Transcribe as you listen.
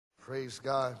Praise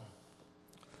God.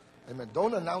 Amen.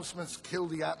 Don't announcements kill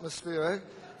the atmosphere, right?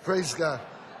 Praise God.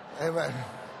 Amen.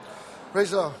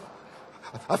 Praise God.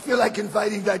 I feel like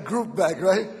inviting that group back,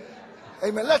 right?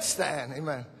 Amen. Let's stand.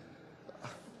 Amen.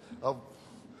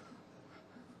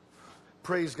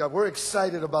 Praise God. We're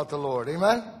excited about the Lord.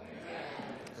 Amen.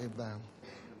 Amen.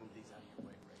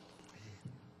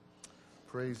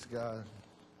 Praise God.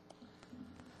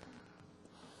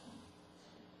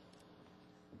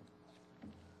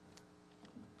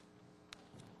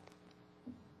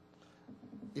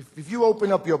 If you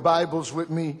open up your Bibles with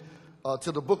me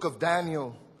to the book of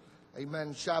Daniel,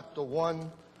 amen, chapter 1.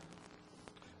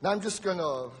 Now I'm just going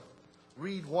to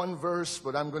read one verse,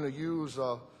 but I'm going to use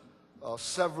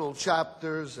several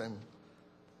chapters, and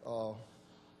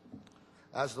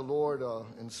as the Lord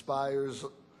inspires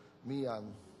me,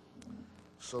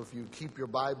 so if you keep your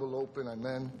Bible open,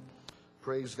 amen,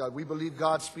 praise God. We believe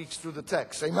God speaks through the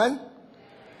text, amen?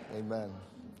 Amen.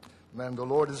 Man, the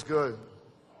Lord is good.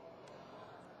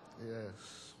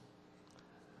 Yes.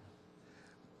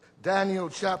 Daniel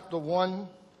chapter 1.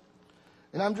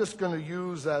 And I'm just going to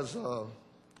use as a,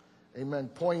 amen,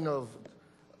 point of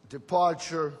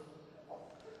departure,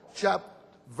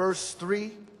 verse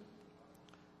 3.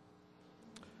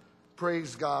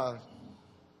 Praise God.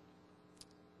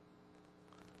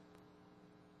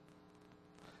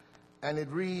 And it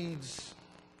reads,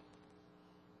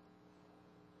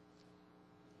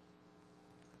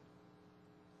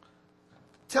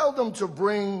 "Tell them to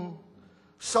bring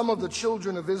some of the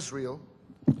children of Israel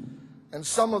and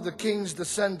some of the king's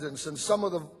descendants and some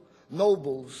of the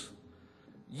nobles,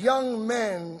 young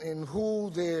men in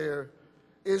whom there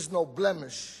is no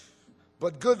blemish,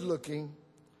 but good-looking,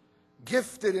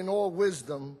 gifted in all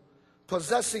wisdom,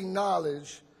 possessing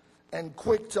knowledge, and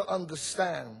quick to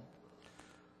understand,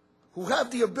 who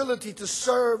have the ability to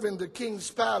serve in the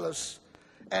king's palace,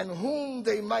 and whom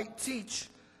they might teach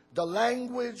the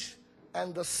language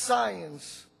and the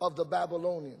science of the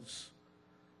Babylonians.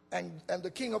 And the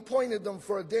king appointed them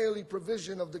for a daily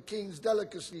provision of the king's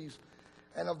delicacies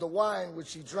and of the wine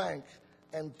which he drank,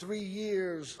 and 3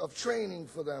 years of training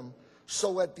for them,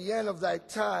 so at the end of that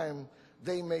time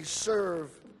they may serve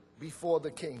before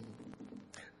the king."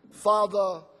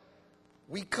 Father,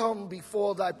 we come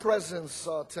before thy presence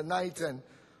tonight, and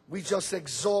we just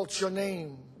exalt your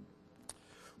name.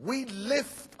 We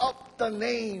lift up the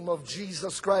name of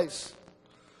Jesus Christ.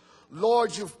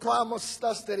 Lord, you've promised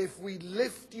us that if we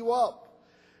lift you up,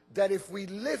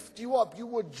 you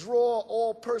would draw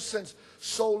all persons.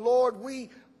 So, Lord, we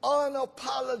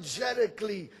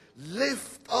unapologetically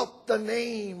lift up the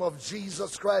name of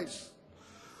Jesus Christ.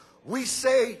 We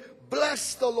say,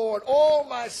 "Bless the Lord, all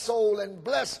my soul, and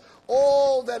bless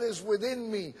all that is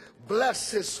within me.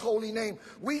 Bless his holy name."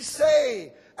 We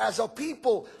say, as a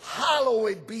people,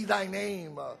 "Hallowed be thy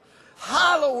name.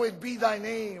 Hallowed be thy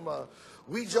name."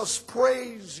 We just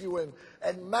praise you and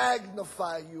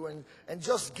magnify you and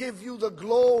just give you the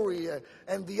glory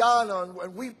and the honor.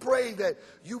 And we pray that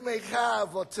you may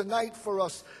have tonight for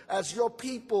us as your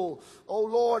people, oh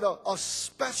Lord, a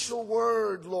special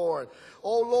word, Lord.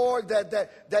 Oh Lord,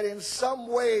 that in some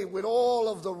way, with all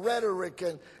of the rhetoric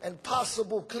and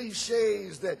possible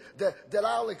cliches that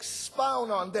I'll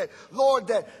expound on, that Lord,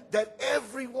 that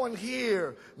everyone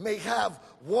here may have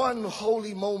one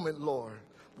holy moment, Lord.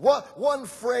 One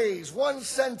phrase, one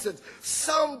sentence,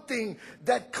 something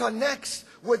that connects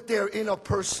with their inner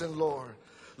person, Lord.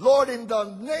 Lord, in the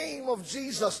name of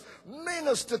Jesus,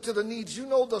 minister to the needs. You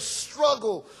know the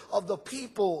struggle of the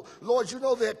people. Lord, you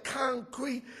know their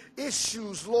concrete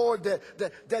issues, Lord,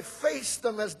 that face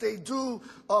them as they do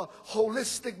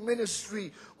holistic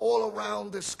ministry all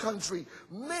around this country.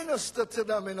 Minister to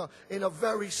them in a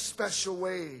very special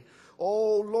way.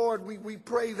 Oh, Lord, we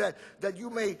pray that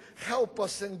you may help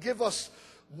us and give us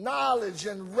knowledge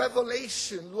and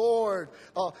revelation, Lord.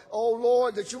 Oh,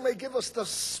 Lord, that you may give us the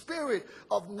spirit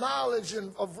of knowledge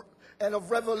and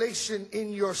of revelation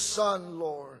in your Son,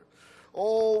 Lord.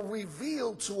 Oh,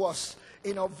 reveal to us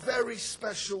in a very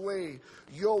special way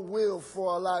your will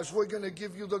for our lives. We're going to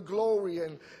give you the glory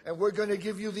and we're going to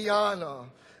give you the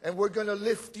honor. And we're going to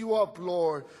lift you up,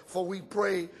 Lord, for we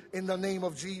pray in the name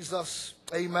of Jesus.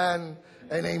 Amen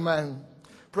and amen.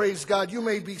 Praise God. You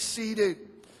may be seated.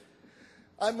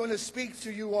 I'm going to speak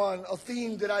to you on a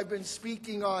theme that I've been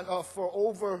speaking on for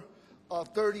over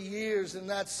 30 years, and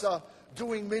that's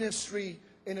doing ministry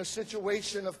in a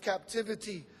situation of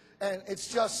captivity. And it's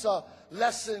just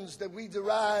lessons that we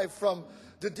derive from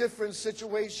the different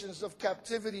situations of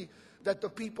captivity that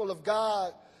the people of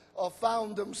God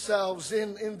found themselves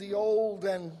in the Old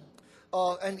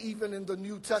and even in the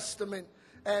New Testament.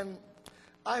 And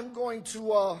I'm going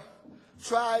to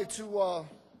try to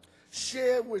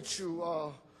share with you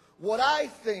what I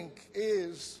think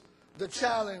is the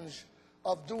challenge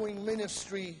of doing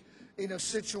ministry in a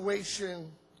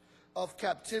situation of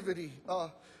captivity.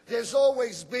 There's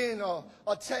always been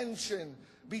a tension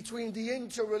between the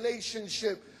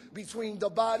interrelationship between the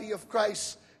body of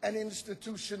Christ and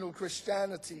institutional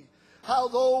Christianity. How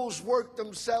those work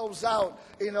themselves out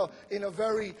in a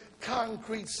very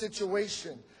concrete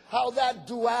situation. How that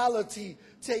duality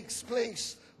takes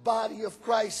place, body of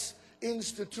Christ,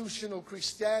 institutional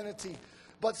Christianity.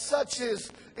 But such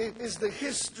is the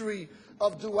history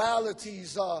of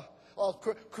dualities, of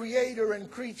creator and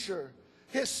creature,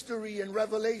 history and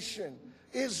revelation,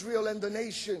 Israel and the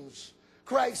nations,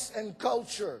 Christ and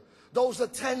culture. Those are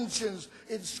tensions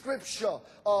in Scripture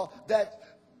that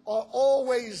are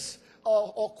always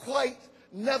or quite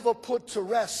never put to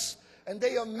rest. And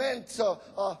they are meant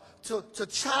to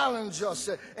challenge us.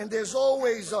 And there's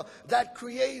always that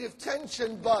creative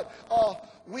tension. But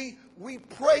we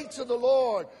pray to the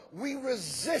Lord. We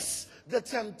resist the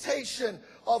temptation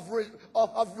of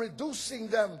reducing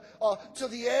them to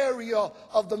the area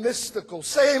of the mystical.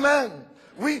 Say amen.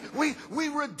 We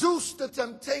reduce the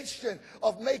temptation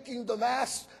of making them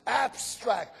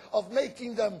abstract, of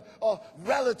making them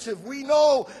relative. We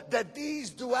know that these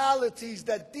dualities,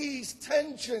 that these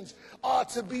tensions are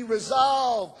to be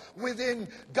resolved within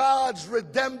God's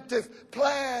redemptive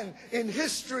plan in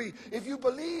history. If you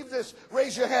believe this,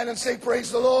 raise your hand and say,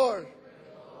 praise the Lord.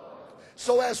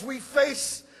 So as we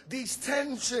face these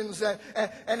tensions and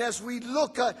as we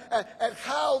look at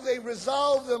how they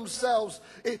resolve themselves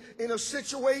in a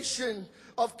situation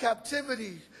of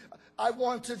captivity, I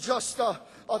want to just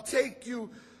take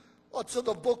you to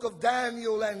the book of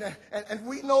Daniel, and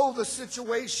we know the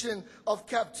situation of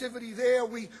captivity there.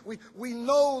 We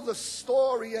know the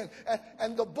story,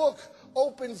 and the book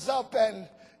opens up and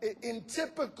in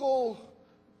typical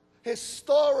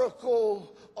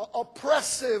historical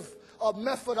oppressive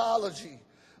methodology.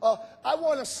 I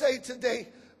want to say today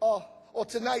or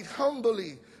tonight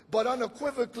humbly but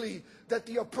unequivocally that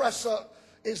the oppressor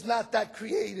is not that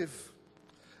creative.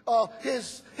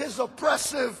 His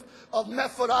oppressive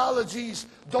methodologies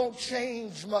don't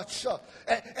change much.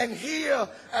 And here,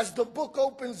 as the book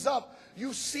opens up,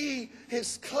 you see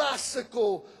his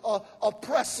classical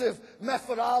oppressive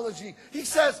methodology. He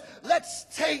says, let's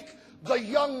take the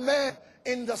young men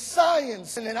in the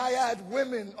science, and then I add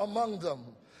women among them.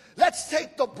 Let's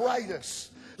take the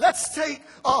brightest. Let's take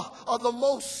the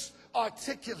most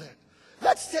articulate.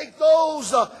 Let's take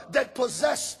those that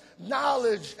possess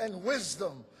knowledge and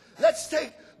wisdom. Let's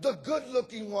take the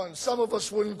good-looking ones. Some of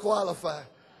us wouldn't qualify.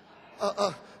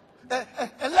 And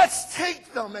let's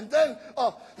take them, and then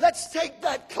let's take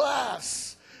that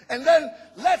class. And then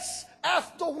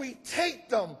after we take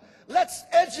them, let's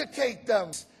educate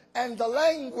them and the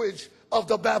language of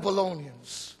the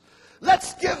Babylonians.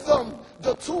 Let's give them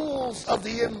the tools of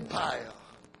the empire.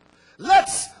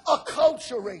 Let's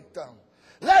acculturate them.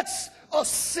 Let's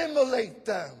assimilate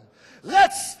them.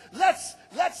 Let's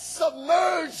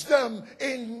submerge them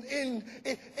in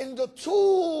the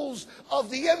tools of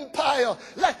the empire.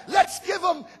 Let's give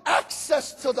them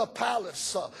access to the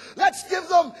palace. Let's give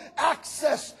them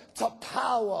access to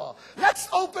power. Let's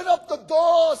open up the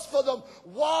doors for them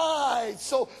wide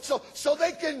so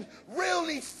they can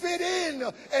really fit in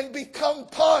and become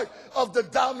part of the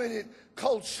dominant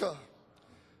culture.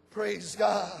 Praise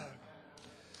God.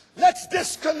 Let's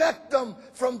disconnect them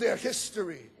from their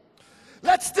history.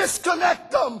 Let's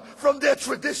disconnect them from their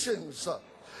traditions.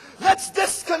 Let's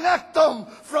disconnect them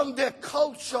from their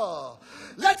culture.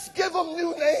 Let's give them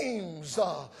new names.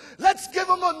 Let's give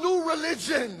them a new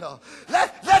religion.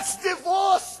 Let's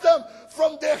divorce them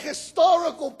from their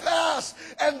historical past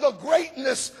and the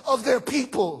greatness of their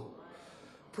people.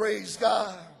 Praise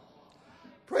God.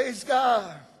 Praise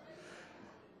God.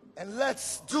 And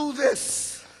let's do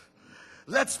this.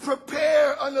 Let's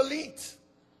prepare an elite.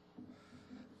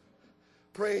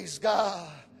 Praise God.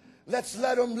 Let's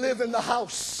let them live in the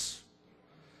house.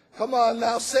 Come on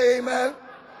now, say amen.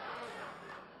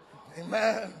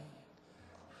 Amen.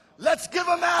 Let's give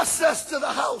them access to the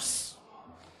house.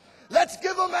 Let's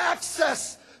give them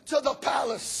access to the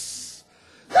palace.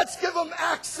 Let's give them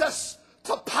access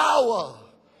to power.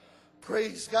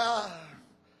 Praise God.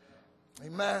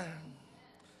 Amen.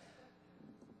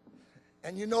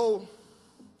 And you know,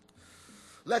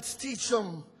 let's teach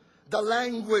them the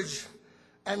language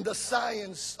and the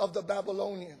science of the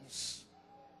Babylonians.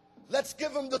 Let's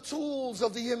give them the tools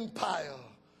of the empire.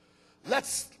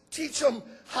 Let's teach them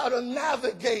how to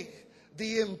navigate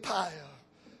the empire.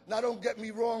 Now, don't get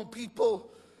me wrong, people.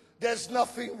 There's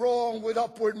nothing wrong with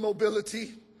upward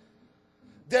mobility.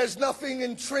 There's nothing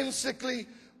intrinsically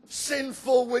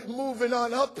sinful with moving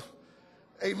on up.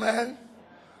 Amen.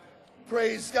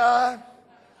 Praise God.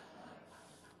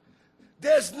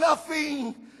 There's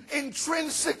nothing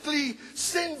intrinsically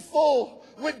sinful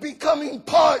with becoming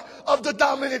part of the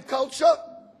dominant culture.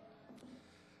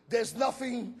 There's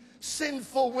nothing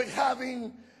sinful with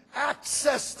having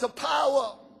access to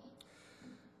power.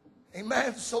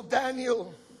 Amen. So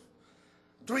Daniel,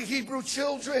 3 Hebrew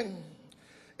children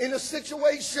in a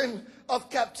situation of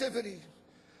captivity,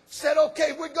 said,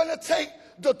 okay, we're going to take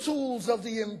the tools of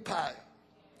the empire.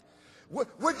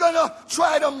 We're going to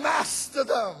try to master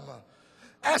them.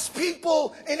 As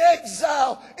people in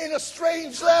exile in a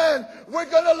strange land, we're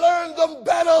going to learn them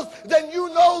better than you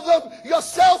know them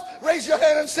yourself. Raise your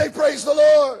hand and say, praise the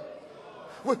Lord.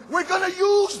 We're going to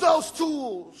use those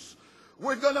tools.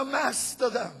 We're going to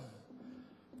master them.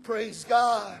 Praise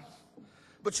God.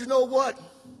 But you know what?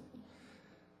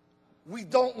 We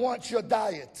don't want your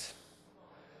diet.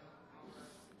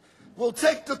 We'll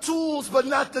take the tools, but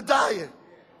not the diet.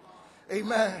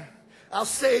 Amen. I'll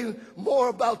say more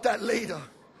about that later.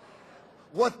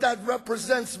 What that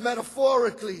represents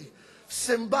metaphorically,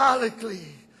 symbolically.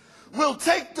 We'll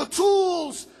take the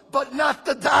tools, but not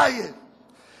the diet.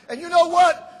 And you know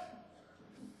what?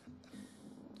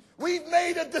 We've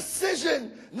made a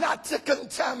decision not to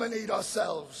contaminate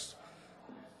ourselves.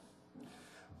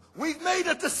 We've made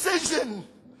a decision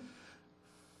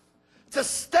to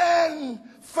stand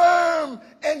firm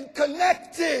and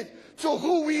connected to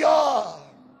who we are.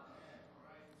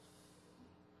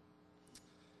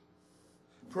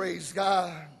 Praise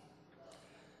God.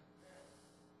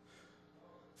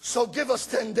 So give us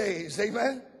 10 days.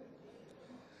 Amen.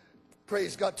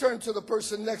 Praise God. Turn to the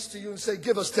person next to you and say,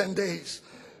 give us 10 days.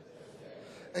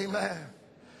 Amen.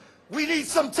 We need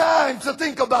some time to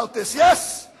think about this.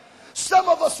 Yes? Some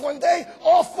of us one day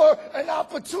offer an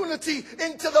opportunity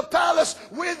into the palace.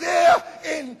 We're there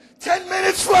in 10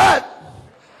 minutes flat.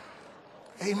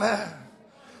 Amen.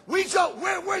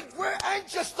 We're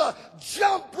anxious to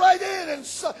jump right in and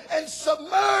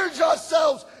submerge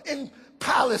ourselves in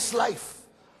palace life.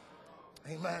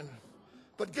 Amen.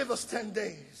 But give us 10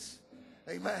 days.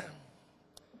 Amen.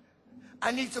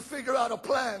 I need to figure out a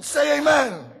plan. Say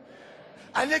amen.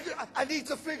 I need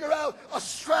to figure out a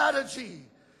strategy.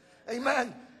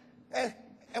 Amen. And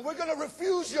we're going to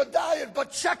refuse your diet,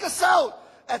 but check us out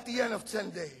at the end of 10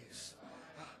 days.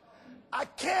 I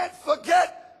can't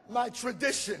forget my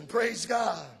tradition. Praise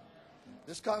God.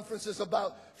 This conference is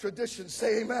about tradition.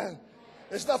 Say amen.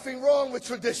 There's nothing wrong with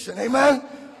tradition. Amen.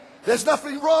 There's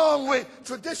nothing wrong with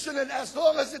tradition, and as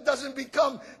long as it doesn't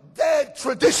become dead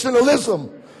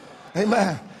traditionalism.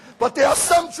 Amen. But there are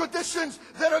some traditions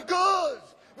that are good.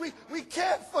 We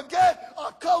can't forget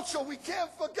our culture. We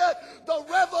can't forget the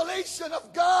revelation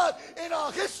of God in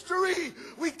our history.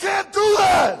 We can't do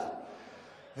that.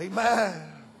 Amen.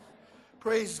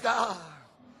 Praise God.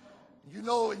 You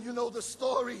know the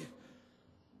story.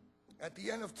 At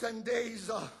the end of 10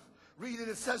 days, read it.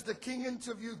 It says the king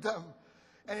interviewed them.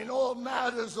 And in all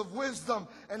matters of wisdom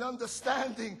and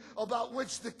understanding about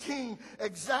which the king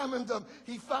examined them,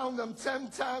 he found them 10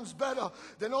 times better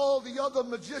than all the other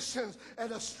magicians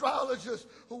and astrologers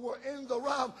who were in the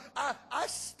realm. I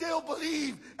still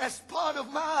believe, as part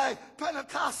of my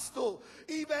Pentecostal,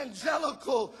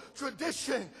 evangelical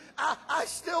tradition, I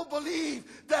still believe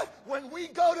that when we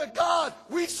go to God,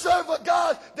 we serve a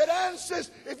God that answers.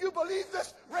 If you believe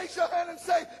this, raise your hand and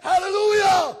say,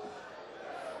 hallelujah.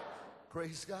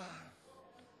 Praise God.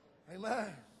 Amen.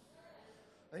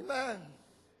 Amen.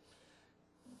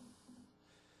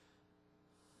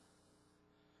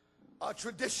 Our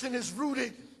tradition is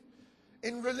rooted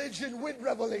in religion with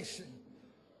revelation.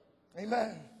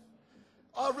 Amen.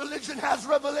 Our religion has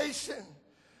revelation.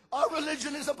 Our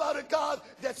religion is about a God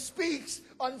that speaks,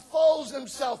 unfolds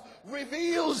himself,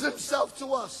 reveals himself to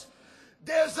us.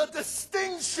 There's a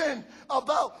distinction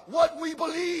about what we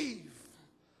believe.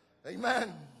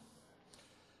 Amen.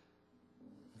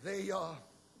 They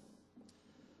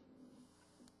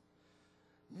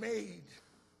made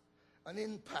an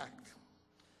impact.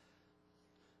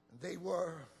 They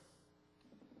were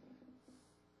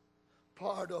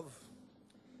part of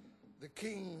the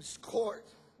king's court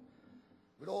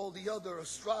with all the other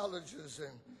astrologers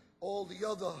and all the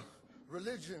other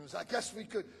religions. I guess we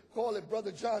could call it,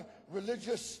 Brother John,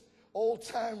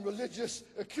 old-time religious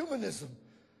ecumenism.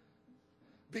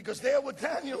 Because there were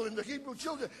Daniel and the Hebrew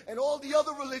children and all the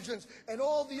other religions and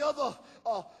all the other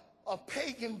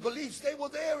pagan beliefs. They were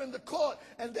there in the court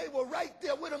and they were right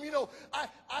there with them. You know,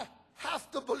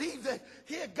 have to believe that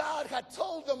here God had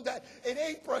told them that in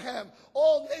Abraham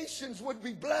all nations would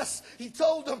be blessed. He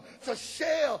told them to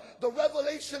share the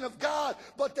revelation of God,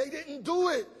 but they didn't do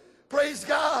it. Praise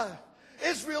God.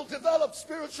 Israel developed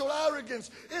spiritual arrogance.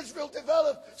 Israel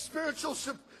developed spiritual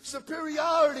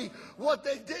superiority. What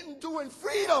they didn't do in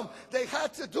freedom, they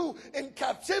had to do in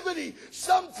captivity.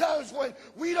 Sometimes when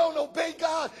we don't obey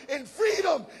God in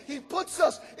freedom, He puts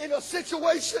us in a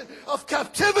situation of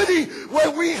captivity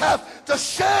where we have to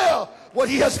share what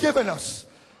He has given us.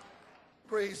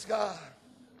 Praise God.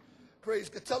 Praise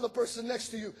God. Tell the person next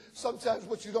to you, sometimes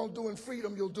what you don't do in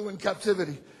freedom, you'll do in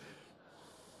captivity.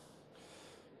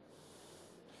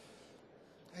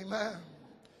 Amen.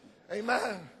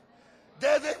 Amen.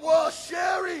 There they were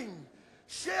sharing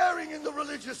in the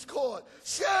religious court,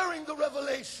 sharing the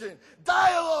revelation,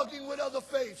 dialoguing with other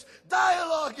faiths,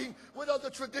 dialoguing with other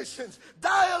traditions,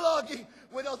 dialoguing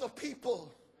with other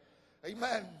people.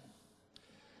 Amen.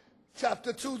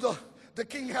 Chapter 2, the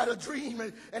king had a dream,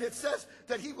 and it says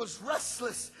that he was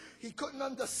restless. He couldn't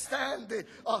understand it.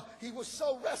 He was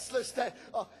so restless that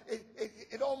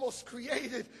it almost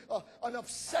created an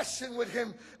obsession with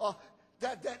him,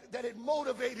 that it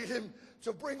motivated him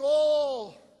to bring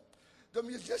all the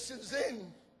musicians in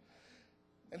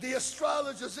and the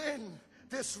astrologers in.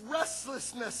 This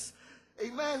restlessness.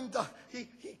 Amen. He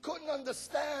couldn't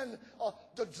understand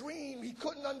the dream. He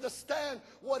couldn't understand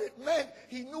what it meant.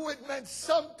 He knew it meant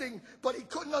something, but he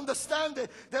couldn't understand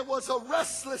it. There was a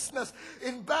restlessness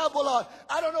in Babylon.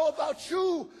 I don't know about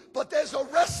you, but there's a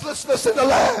restlessness in the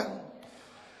land.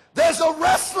 There's a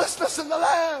restlessness in the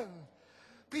land.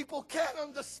 People can't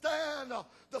understand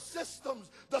the systems,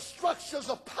 the structures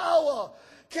of power.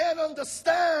 Can't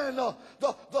understand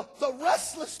the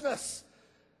restlessness.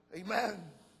 Amen.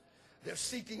 They're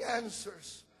seeking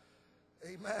answers.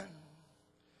 Amen.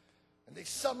 And they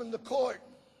summoned the court.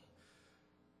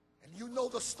 And you know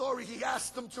the story. He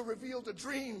asked them to reveal the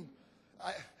dream.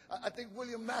 I think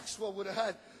William Maxwell would have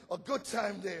had a good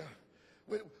time there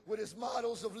with his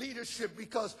models of leadership,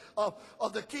 because of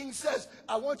the king says,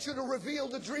 I want you to reveal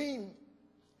the dream.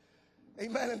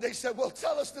 Amen. And they said, well,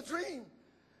 tell us the dream.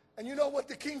 And you know what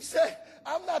the king said?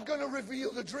 I'm not going to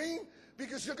reveal the dream,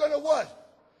 because you're going to what?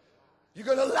 You're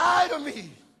going to lie to me.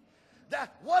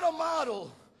 What a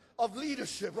model of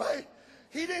leadership, right?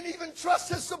 He didn't even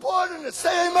trust his subordinates.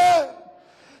 Say amen.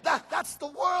 That's the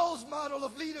world's model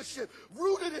of leadership.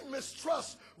 Rooted in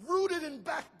mistrust, rooted in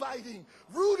backbiting,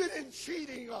 rooted in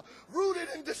cheating, rooted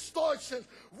in distortion,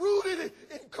 rooted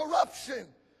in corruption.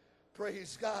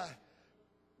 Praise God.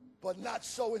 But not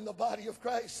so in the body of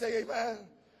Christ. Say amen.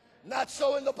 Not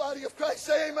so in the body of Christ.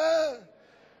 Say amen.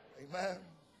 Amen.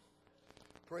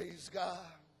 Praise God.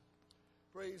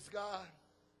 Praise God.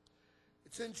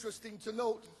 It's interesting to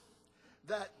note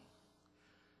that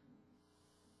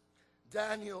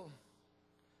Daniel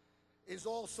is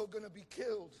also going to be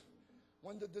killed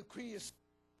when the decree is.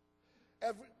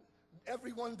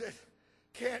 Everyone that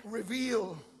can't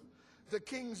reveal the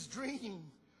king's dream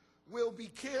will be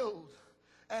killed.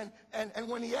 And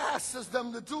when he asks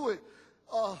them to do it,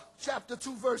 chapter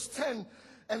 2, verse 10,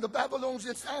 and the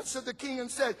Babylonians answered the king and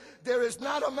said, there is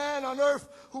not a man on earth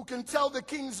who can tell the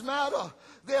king's matter.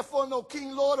 Therefore no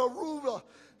king, lord, or ruler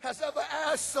has ever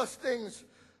asked such things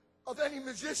of any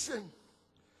magician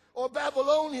or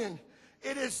Babylonian.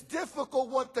 It is difficult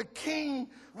what the king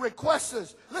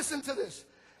requests. Listen to this.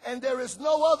 And there is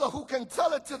no other who can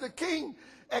tell it to the king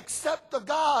except the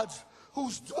gods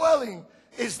whose dwelling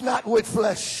is not with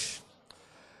flesh.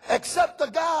 Except the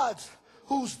gods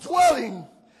whose dwelling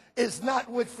is not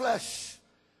with flesh.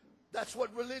 That's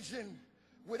what religion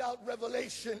without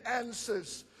revelation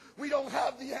answers. We don't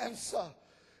have the answer.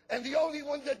 And the only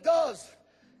one that does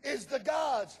is the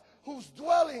gods whose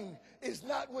dwelling is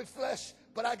not with flesh.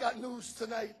 But I got news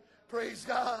tonight. Praise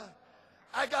God.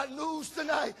 I got news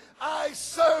tonight. I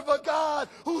serve a God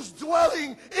whose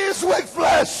dwelling is with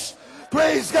flesh.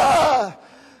 Praise God.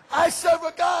 I serve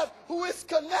a God who is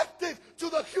connected to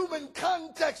the human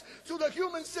context, to the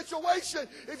human situation.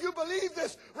 If you believe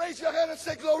this, raise your hand and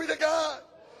say glory to God.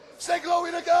 Say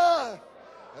glory to God.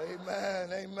 Amen,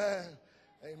 amen,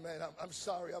 amen. I'm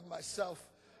sorry of myself.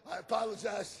 I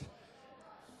apologize.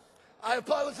 I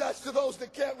apologize to those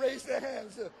that can't raise their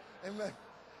hands. Amen,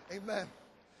 amen.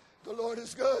 The Lord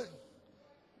is good.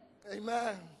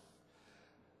 Amen.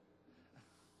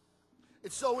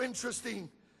 It's so interesting.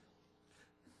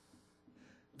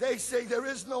 They say there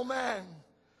is no man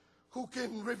who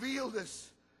can reveal this.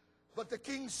 But the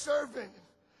king's servant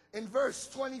in verse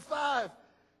 25,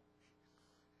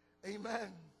 amen,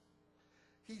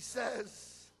 he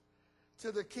says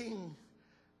to the king,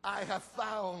 I have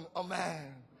found a man.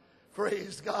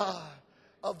 praise God,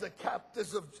 of the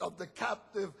captives of the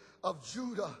captive of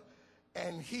Judah,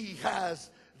 and he has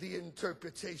the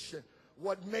interpretation.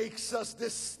 What makes us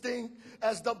distinct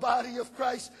as the body of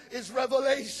Christ is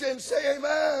revelation. Say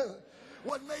amen.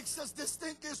 What makes us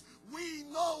distinct is we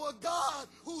know a God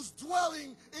whose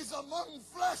dwelling is among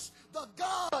flesh, the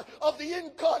God of the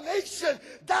incarnation.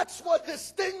 That's what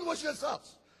distinguishes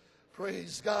us.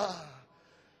 Praise God.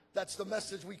 That's the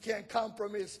message we can't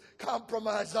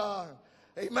compromise on.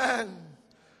 Amen.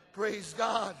 Praise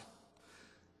God.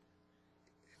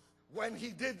 When he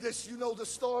did this, you know the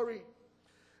story.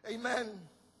 Amen.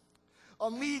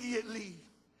 Immediately,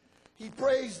 he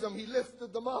praised them. He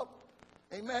lifted them up.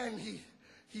 Amen.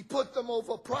 He put them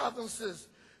over provinces.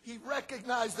 He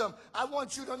recognized them. I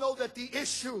want you to know that the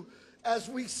issue as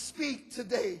we speak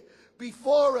today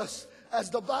before us as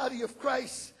the body of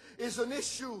Christ is an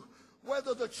issue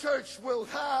whether the church will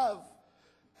have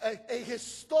a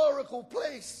historical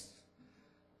place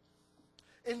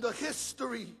in the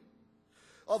history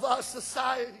of our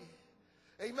society.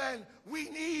 Amen. We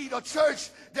need a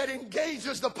church that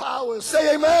engages the powers.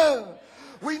 Say amen.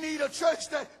 We need a church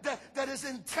that is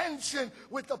in tension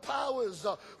with the powers.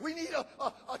 We need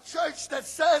a church that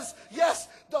says, yes,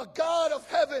 the God of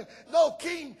heaven. No,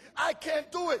 King, I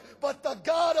can't do it. But the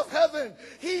God of heaven,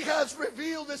 he has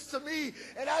revealed this to me.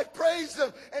 And I praise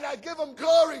him and I give him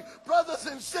glory. Brothers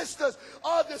and sisters,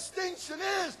 our distinction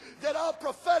is that our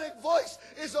prophetic voice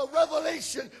is a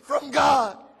revelation from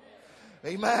God.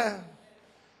 Amen.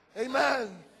 Amen.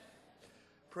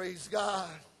 Praise God.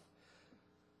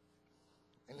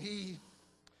 And he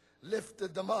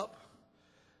lifted them up.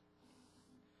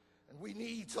 And we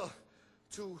need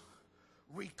to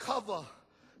recover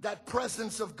that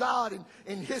presence of God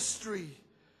in history.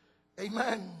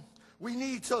 Amen. We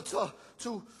need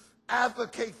to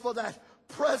advocate for that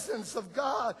presence of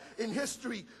God in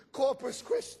history. Corpus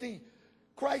Christi,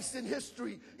 Christ in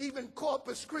history, even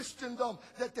Corpus Christendom,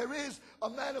 that there is a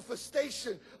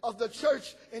manifestation of the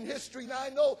church in history. Now I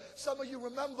know some of you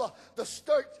remember the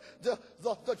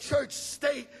church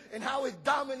state and how it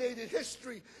dominated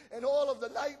history and all of the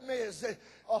nightmares,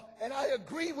 and I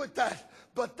agree with that,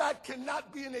 but that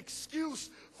cannot be an excuse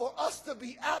for us to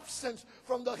be absent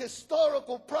from the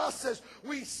historical process.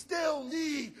 We still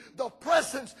need the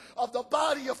presence of the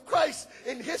body of Christ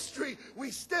in history.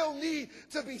 We still need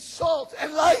to be salt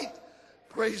and light.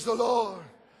 Praise the Lord.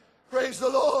 Praise the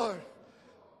Lord.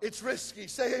 It's risky.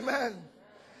 Say amen.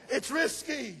 It's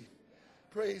risky.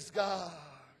 Praise God.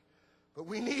 But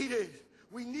we need it.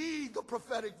 We need the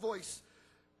prophetic voice.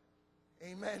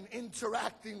 Amen.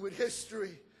 Interacting with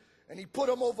history. And he put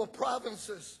them over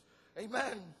provinces.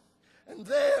 Amen. And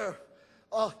there,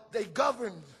 they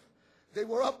governed. They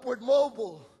were upward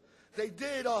mobile. They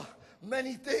did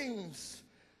many things.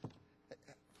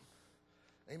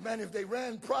 Amen. If they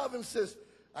ran provinces,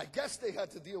 I guess they had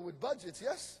to deal with budgets,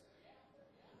 yes?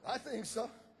 I think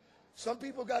so. Some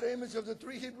people got an image of the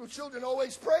 3 Hebrew children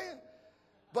always praying.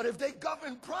 But if they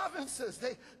governed provinces,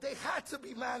 they had to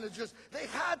be managers. They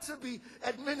had to be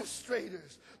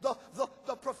administrators.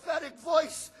 The prophetic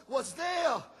voice was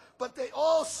there, but they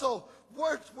also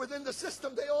worked within the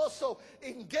system. They also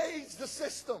engaged the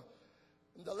system.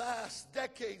 In the last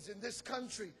decades in this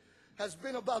country has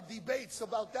been about debates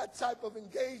about that type of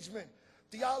engagement.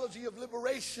 Theology of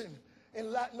liberation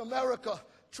in Latin America,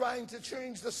 trying to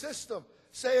change the system.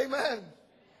 Say amen.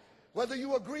 Whether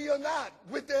you agree or not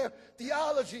with their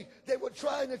theology, they were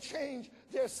trying to change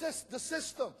the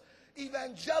system.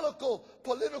 Evangelical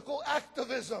political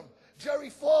activism. Jerry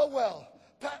Falwell,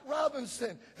 Pat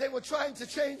Robinson, they were trying to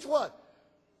change what?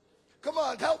 Come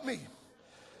on, help me.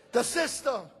 The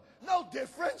system. No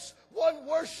difference. One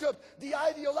worshiped the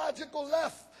ideological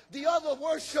left. The other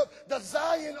worshiped the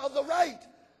Zion of the right.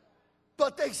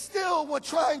 But they still were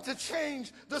trying to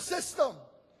change the system.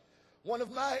 One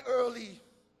of my early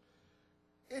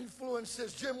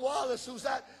influences, Jim Wallace, who's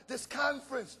at this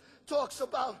conference, talks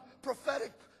about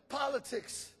prophetic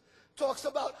politics, talks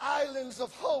about islands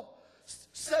of hope,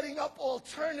 setting up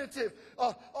alternative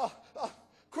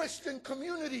Christian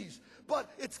communities. But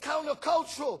it's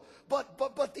countercultural.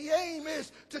 But the aim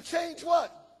is to change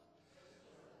what?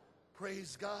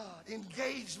 Praise God.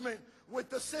 Engagement with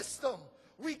the system.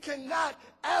 We cannot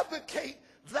advocate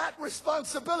that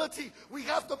responsibility. We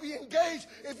have to be engaged.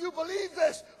 If you believe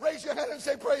this, raise your hand and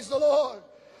say, praise the Lord.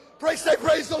 Say,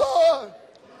 praise the Lord.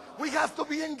 We have to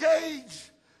be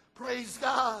engaged. Praise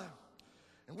God.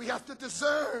 And we have to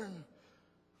discern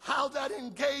how that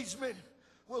engagement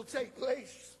will take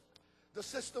place. The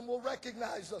system will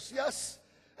recognize us. Yes,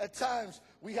 at times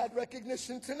we had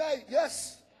recognition tonight.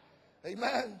 Yes.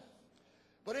 Amen.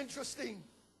 But interesting.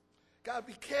 Got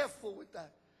to be careful with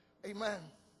that. Amen.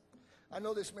 I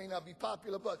know this may not be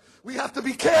popular, but we have to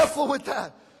be careful with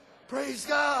that. Praise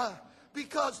God.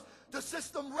 Because the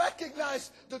system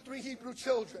recognized the 3 Hebrew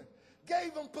children,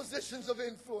 gave them positions of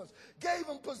influence, gave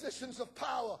them positions of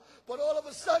power. But all of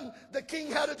a sudden, the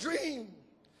king had a dream.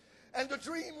 And the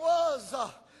dream was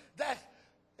that,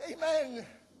 amen,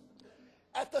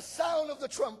 at the sound of the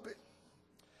trumpet,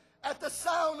 at the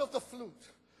sound of the flute,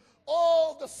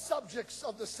 all the subjects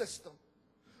of the system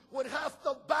would have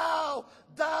to bow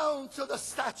down to the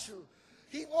statue.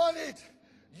 He wanted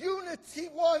unity. He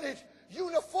wanted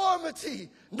uniformity,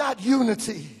 not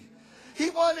unity. He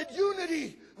wanted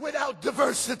unity without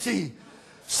diversity.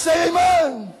 Say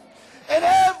amen. And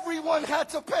everyone had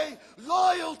to pay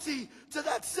loyalty to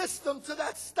that system, to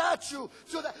that statue,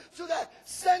 to that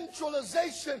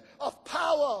centralization of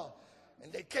power.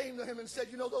 And they came to him and said,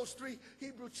 you know, those 3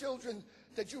 Hebrew children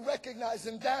that you recognize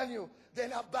in Daniel, they're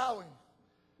not bowing.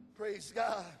 Praise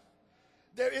God.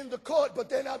 They're in the court, but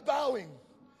they're not bowing.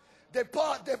 They're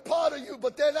part of you,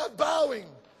 but they're not bowing.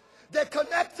 They're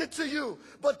connected to you,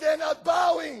 but they're not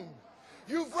bowing.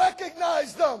 You've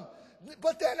recognized them,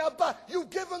 but they're not bowing. You've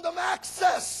given them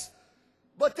access,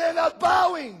 but they're not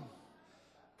bowing.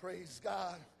 Praise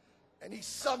God. And he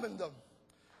summoned them.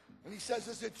 And he says,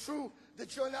 is it true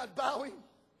that you're not bowing?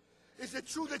 Is it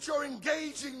true that you're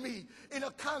engaging me in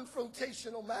a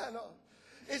confrontational manner?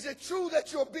 Is it true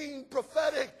that you're being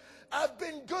prophetic? I've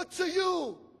been good to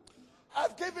you.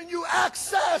 I've given you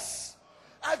access.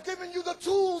 I've given you the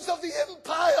tools of the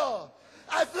empire.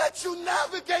 I've let you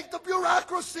navigate the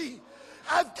bureaucracy.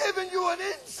 I've given you an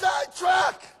inside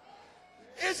track.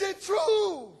 Is it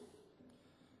true?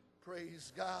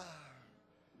 Praise God.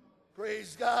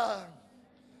 Praise God.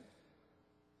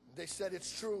 They said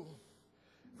it's true.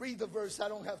 Read the verse. I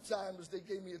don't have time because they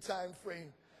gave me a time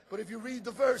frame. But if you read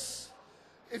the verse,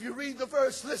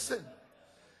 listen.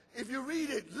 If you read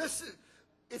it, listen.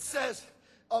 It says,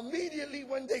 immediately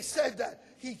when they said that,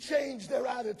 he changed their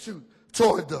attitude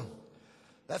toward them.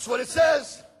 That's what it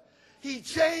says. He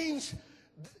changed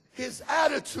his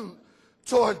attitude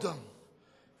toward them.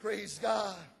 Praise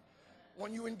God.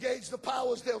 When you engage the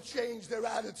powers, they'll change their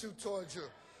attitude towards you.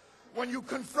 When you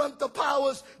confront the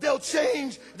powers, they'll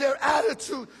change their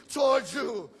attitude towards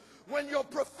you. When you're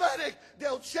prophetic,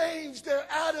 they'll change their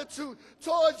attitude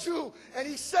towards you. And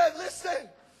he said, listen,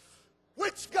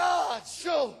 which God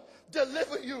shall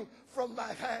deliver you from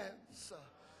my hands?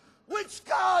 Which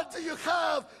God do you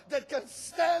have that can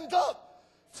stand up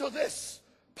to this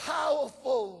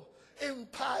powerful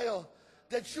empire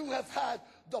that you have had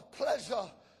the pleasure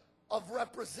of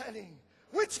representing?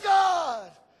 Which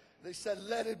God? They said,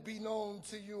 let it be known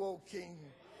to you, O King,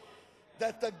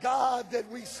 that the God that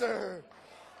we serve,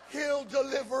 he'll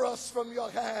deliver us from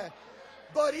your hand.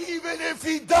 But even if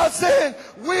he doesn't,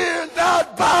 we're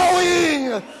not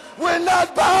bowing. We're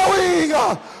not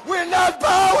bowing. We're not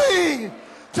bowing.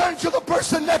 Turn to the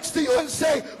person next to you and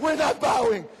say, we're not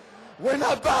bowing. We're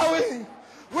not bowing.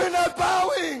 We're not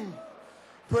bowing.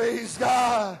 Praise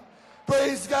God.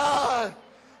 Praise God.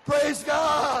 Praise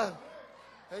God.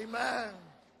 Amen.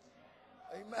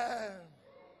 Amen.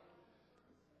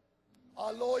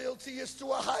 Our loyalty is to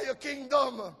a higher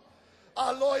kingdom.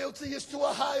 Our loyalty is to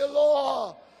a higher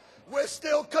law. We're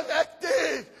still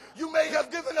connected. You may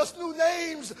have given us new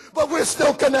names, but we're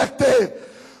still connected.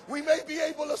 We may be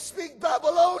able to speak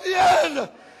Babylonian,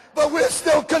 but we're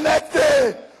still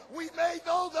connected. We may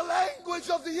know the language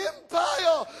of the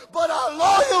empire, but our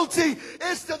loyalty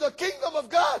is to the kingdom of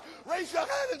God. Raise your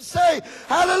hand and say,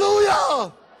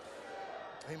 hallelujah.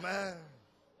 Amen.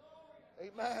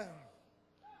 Amen.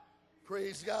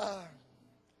 Praise God.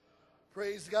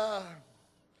 Praise God.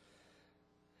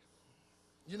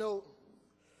 You know,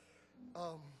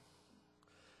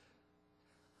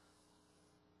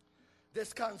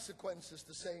 there's consequences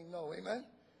to saying no. Amen?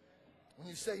 When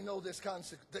you say no, there's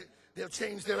consequences. They'll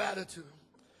change their attitude.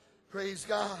 Praise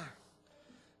God.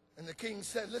 And the king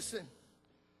said, listen,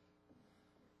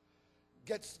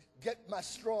 get my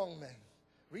strong men.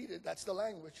 Read it, that's the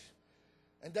language.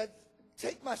 And then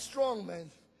take my strong men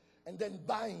and then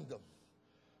bind them.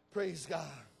 Praise God.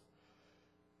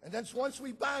 And then once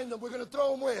we bind them, we're going to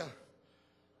throw them where?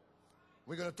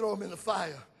 We're going to throw them in the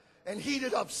fire and heat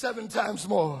it up 7 times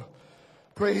more.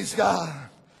 Praise God.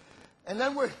 And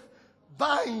then we're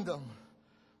bind them.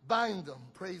 Bind them.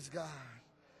 Praise God.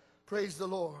 Praise the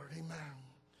Lord. Amen.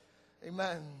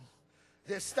 Amen.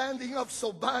 They're standing up,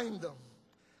 so bind them.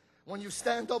 When you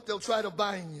stand up, they'll try to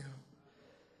bind you.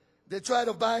 They'll try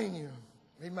to bind you.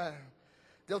 Amen.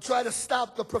 They'll try to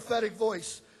stop the prophetic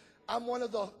voice. I'm one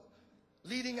of the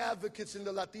leading advocates in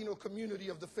the Latino community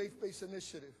of the Faith-Based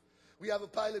Initiative. We have a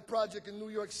pilot project in New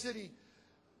York City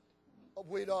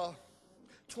with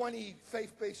 20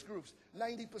 faith-based groups,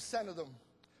 90% of them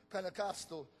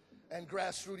Pentecostal and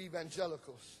grassroots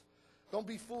evangelicals. Don't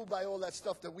be fooled by all that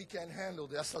stuff that we can't handle.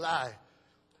 That's a lie.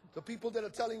 The people that are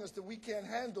telling us that we can't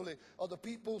handle it are the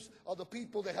people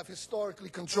that have historically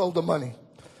controlled the money.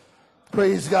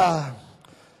 Praise God.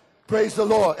 Praise the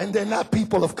Lord. And they're not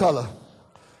people of color.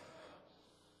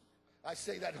 I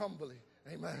say that humbly.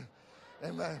 Amen.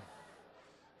 Amen.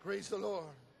 Praise the Lord.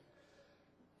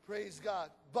 Praise God.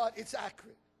 But it's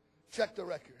accurate. Check the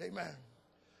record. Amen.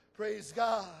 Praise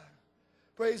God.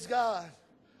 Praise God.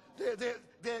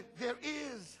 There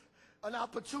is an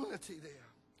opportunity there.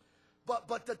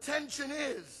 But the tension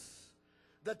is,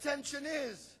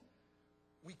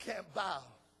 we can't bow.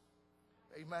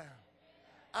 Amen.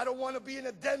 I don't want to be an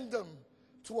addendum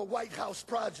to a White House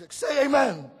project. Say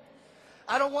amen.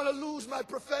 I don't want to lose my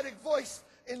prophetic voice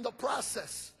in the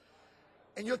process.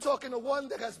 And you're talking to one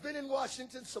that has been in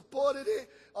Washington, supported it.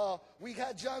 We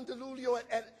had John DeLulio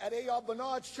at A.R.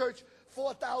 Bernard's church,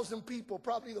 4,000 people,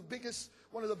 probably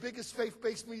one of the biggest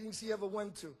faith-based meetings he ever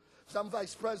went to. So I'm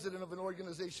vice president of an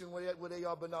organization with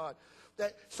A.R. Bernard.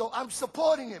 So I'm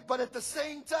supporting it. But at the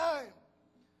same time,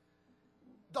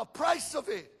 the price of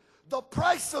it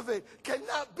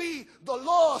cannot be the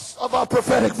loss of our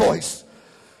prophetic voice.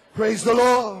 Praise the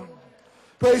Lord.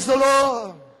 Praise the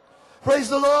Lord. Praise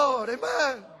the Lord.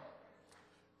 Amen.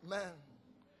 Amen.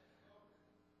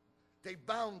 They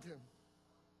bound him.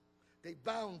 They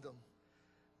bound him.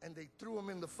 And they threw him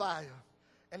in the fire.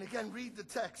 And again, read the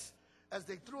text. As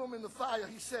they threw him in the fire,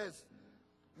 he says,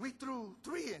 we threw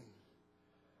 3 in.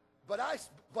 But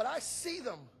I see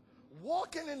them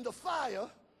walking in the fire,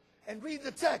 and read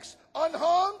the text,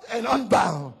 unharmed and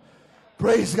unbound.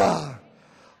 Praise God.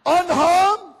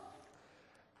 Unharmed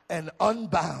and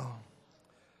unbound.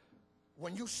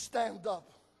 When you stand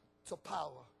up to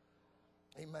power,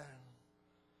 amen,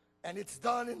 and it's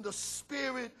done in the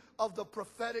spirit of the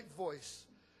prophetic voice,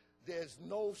 there's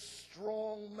no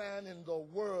strong man in the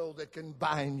world that can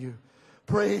bind you.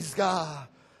 Praise God.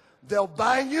 They'll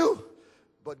bind you,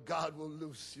 but God will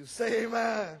loose you. Say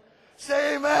amen.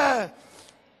 Say amen.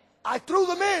 I threw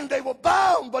them in. They were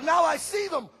bound, but now I see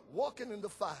them walking in the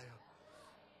fire.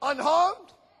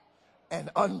 Unharmed and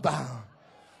unbound.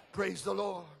 Praise the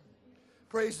Lord.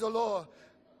 Praise the Lord.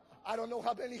 I don't know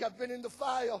how many have been in the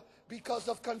fire because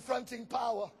of confronting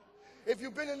power. If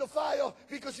you've been in the fire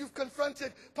because you've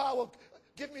confronted power,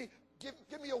 give me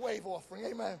a wave offering.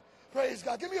 Amen. Praise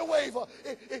God. Give me a wave.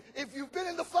 If you've been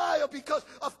in the fire because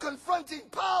of confronting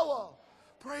power,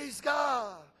 praise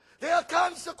God. There are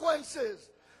consequences.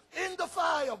 In the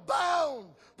fire, bound.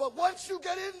 But once you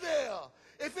get in there,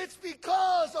 if it's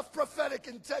because of prophetic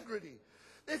integrity,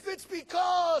 if it's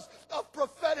because of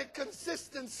prophetic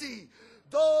consistency,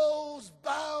 those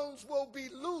bounds will be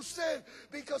loosened,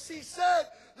 because he said,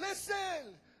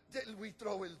 listen, didn't we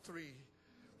throw in 3?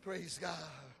 Praise God.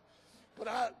 But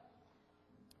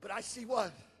I see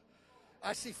 1.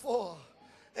 I see 4.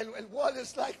 And 1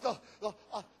 is like the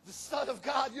Son of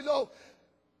God. You know,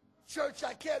 church,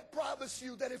 I can't promise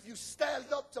you that if you stand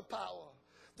up to power,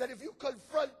 that if you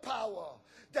confront power,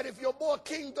 that if you're more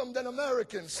kingdom than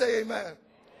American, say amen.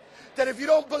 That if you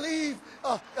don't believe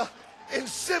in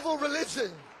civil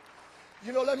religion,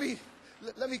 you know, let me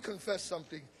confess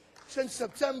something. Since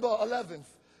September 11th,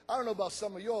 I don't know about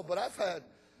some of y'all, but I've had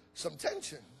some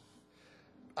tension.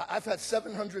 I've had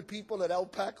 700 people at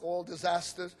LPAC, all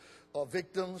disasters,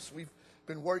 victims. We've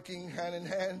been working hand in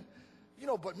hand. You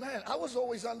know, but man, I was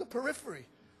always on the periphery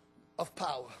of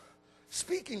power,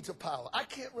 speaking to power. I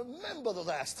can't remember the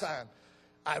last time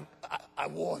I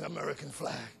wore an American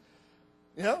flag.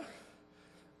 You know?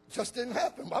 Just didn't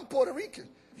happen. I'm Puerto Rican.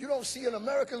 You don't see an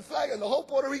American flag in the whole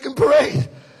Puerto Rican parade.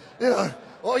 You know,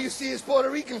 all you see is Puerto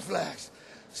Rican flags.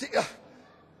 See,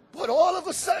 but all of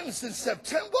a sudden, since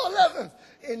September 11th,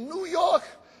 in New York,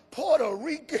 Puerto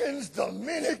Ricans,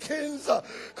 Dominicans,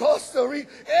 Costa Rica,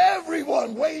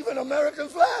 everyone waving American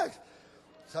flags.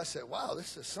 So I said, wow,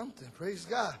 this is something. Praise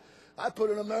God. I put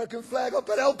an American flag up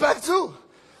at LPAC too,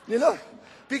 you know,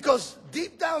 because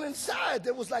deep down inside,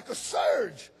 there was like a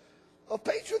surge of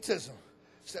patriotism.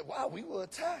 I said, wow, we were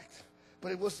attacked.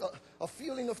 But it was a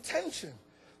feeling of tension,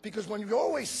 because when you're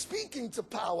always speaking to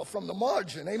power from the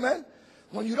margin, amen,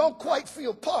 when you don't quite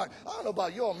feel part, I don't know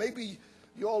about y'all, maybe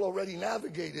you all already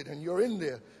navigated and you're in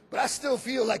there, but I still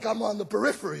feel like I'm on the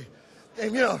periphery.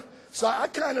 And, you know, so I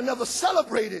kind of never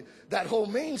celebrated that whole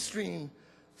mainstream,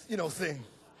 you know, thing.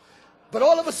 But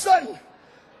all of a sudden,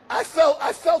 I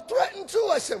felt threatened too.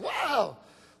 I said, wow,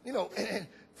 you know, and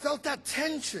felt that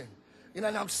tension. You know,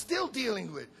 and I'm still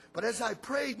dealing with. But as I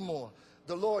prayed more,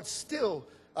 the Lord still,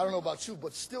 I don't know about you,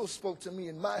 but still spoke to me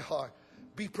in my heart.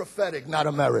 Be prophetic, not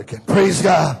American. Praise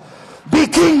God. Be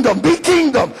kingdom, be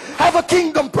kingdom. Have a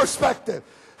kingdom perspective.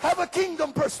 Have a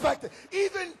kingdom perspective.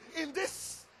 Even in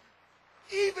this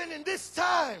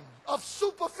time of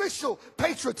superficial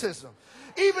patriotism,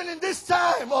 even in this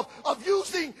time of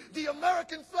using the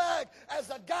American flag as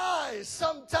a guise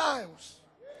sometimes,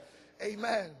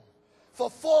 amen, for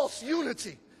false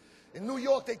unity. In New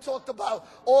York, they talked about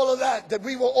all of that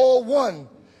we were all one.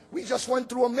 We just went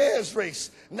through a mayor's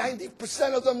race.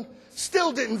 90% of them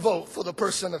still didn't vote for the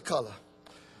person of color.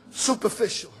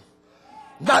 Superficial.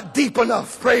 Not deep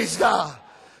enough. Praise God.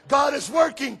 God is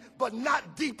working, but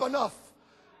not deep enough.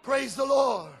 Praise the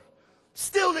Lord.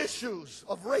 Still issues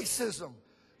of racism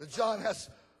that John has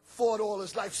fought all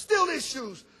his life. Still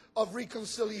issues of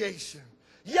reconciliation.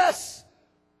 Yes,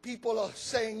 people are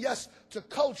saying yes to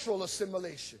cultural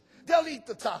assimilation. They'll eat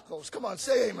the tacos. Come on,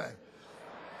 say amen.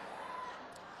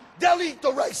 They'll eat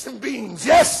the rice and beans,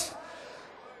 yes.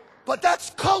 But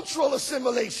that's cultural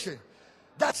assimilation.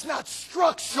 That's not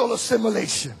structural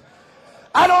assimilation.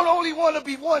 I don't only want to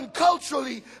be one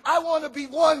culturally, I want to be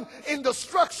one in the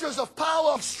structures of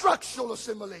power of structural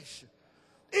assimilation.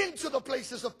 Into the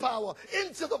places of power,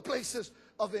 into the places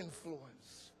of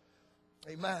influence.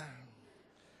 Amen.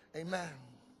 Amen.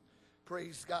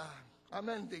 Praise God. I'm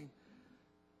ending,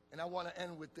 and I want to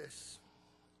end with this.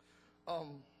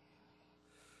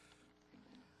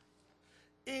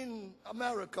 In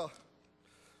America,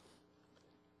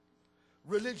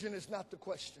 religion is not the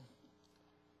question.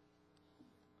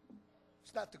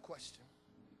 It's not the question.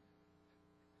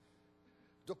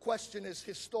 The question is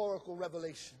historical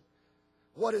revelation.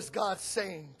 What is God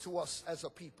saying to us as a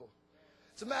people?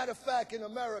 As a matter of fact, in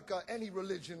America, any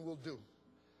religion will do.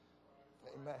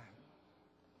 Amen.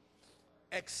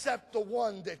 Except the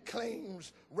one that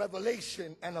claims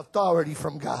revelation and authority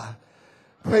from God.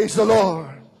 Praise the Lord.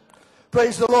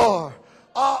 Praise the Lord.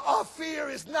 Our fear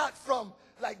is not from,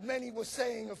 like many were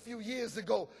saying a few years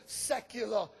ago,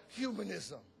 secular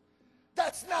humanism.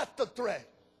 That's not the threat.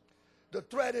 The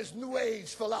threat is New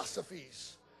Age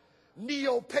philosophies,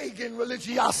 neo-pagan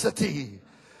religiosity,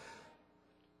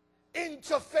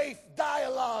 interfaith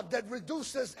dialogue that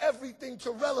reduces everything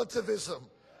to relativism.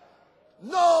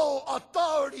 No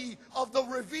authority of the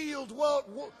revealed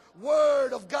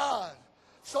word of God.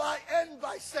 So I end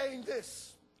by saying this.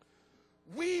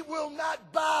 We will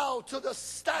not bow to the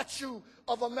statue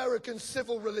of American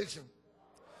civil religion.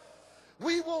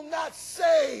 We will not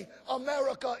say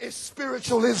America is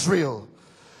spiritual Israel.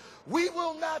 We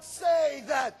will not say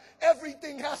that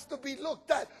everything has to be looked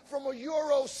at from a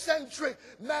Eurocentric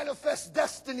manifest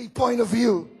destiny point of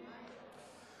view.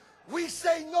 We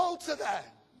say no to that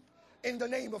in the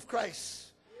name of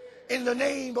Christ, in the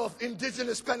name of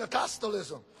indigenous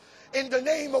Pentecostalism, in the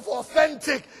name of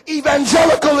authentic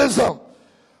evangelicalism.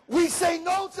 We say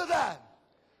no to that.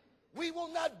 We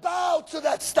will not bow to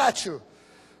that statue.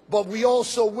 But we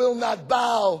also will not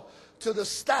bow to the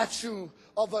statue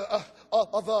of a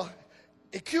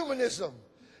ecumenism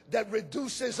that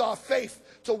reduces our faith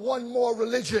to one more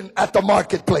religion at the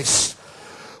marketplace.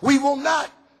 We will not,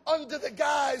 under the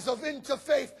guise of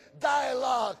interfaith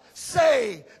dialogue,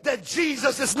 say that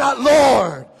Jesus is not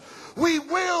Lord. We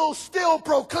will still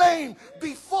proclaim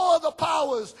before the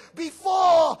powers,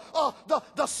 before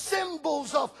the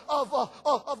symbols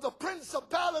of the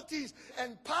principalities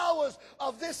and powers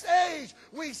of this age.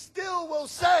 We still will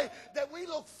say that we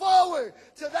look forward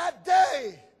to that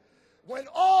day when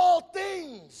all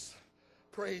things,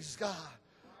 praise God,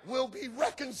 will be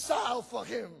reconciled for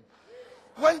Him.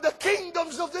 When the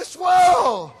kingdoms of this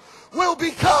world will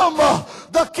become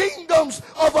the kingdoms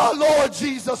of our Lord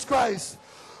Jesus Christ.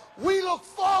 We look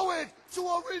forward to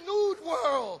a renewed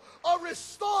world, a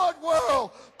restored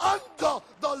world under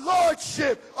the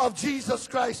lordship of Jesus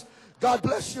Christ. God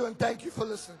bless you and thank you for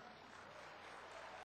listening.